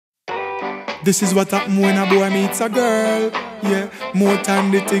This is what happen when a boy meets a girl. Yeah, more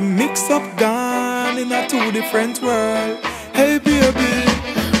time the thing mix up gone in a two different world. Hey baby,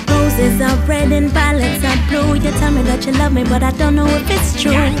 roses are red and violets are blue. You tell me that you love me, but I don't know if it's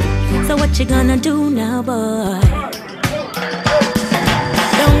true. So what you gonna do now, boy?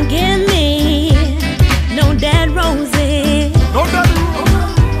 Don't give me no dead roses. no that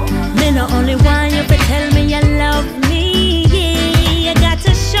Me no only want you to tell me you love me. You got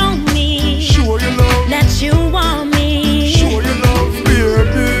to show me show your love, that you want me. show your love,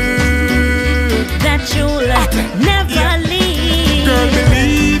 baby. That you'll never leave. Girl,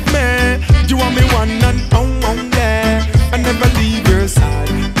 believe me, you are me one and yeah. I never leave your side.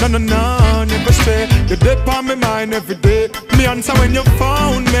 No, no, no, never stray. You're dead on my mind every day. Me answer when you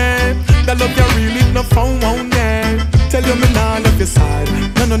found me. That love you really no found, yeah. Tell you me now love your side.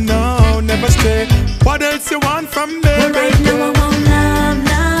 No, no, no, never stray. What else you want from me, Well, right baby? now I want love,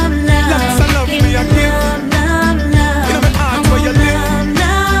 love, love. Lots of love Give me a give. love, love, love. You know me heart where you live.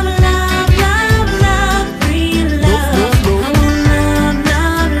 Love, love, love, love, real love. Love, love, I want love,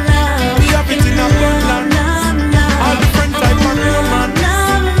 love, love. We have it in abundance. Love, love, All different type of romance.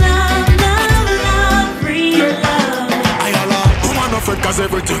 love, love, love, love, real love. I allow woman of cause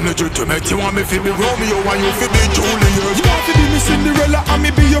everything legitimate. You want me to be Romeo and you fi be Juliet. You want to be me Cinderella and me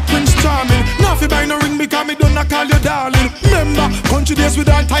be your Prince Charming. Now fi buy no ring because me don't call you darling. Remember, country days with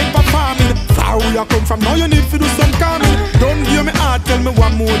all type of farming. Far where you come from, now you need to do some calming. Don't give me heart, tell me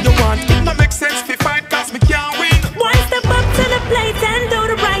what more you want. It no make sense fi fight cause me can't win. Boy, step up to the plate and do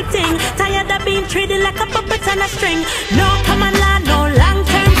the right thing. Tired of being treated like a puppet on a string. No common law, no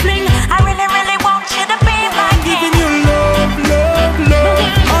long-term fling. I really, really want you to be my Giving king. you love, love, love.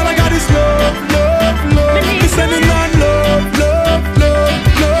 All I got is love, love, love. Me sending on love, love, love,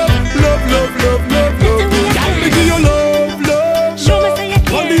 love, love, love, love, love, love. Gotta give you love, love, Show me love. say you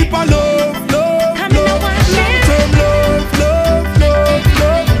One care. deep of love, love, Come in, I love. wanna share. Long-term love, love, love,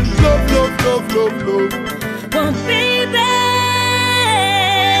 love, love, love, love, love, love. Well, baby,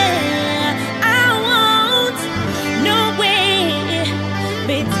 I won't no way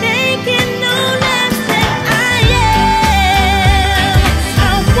be taking no less than I am.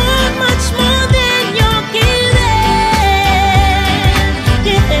 I want much more than you're giving.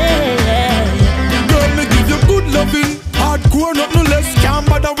 Yeah. Girl, me give you good loving. Hardcore, not no less. Can't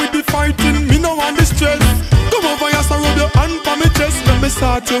bother with the fighting. Me no want the stress. Come over here, so rub your hand for me chest. Let me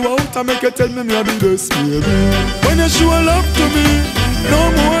start you out and make you tell me I be best, baby. When you show love to me, no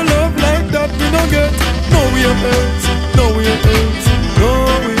more love like that we don't get. No way else, no way else.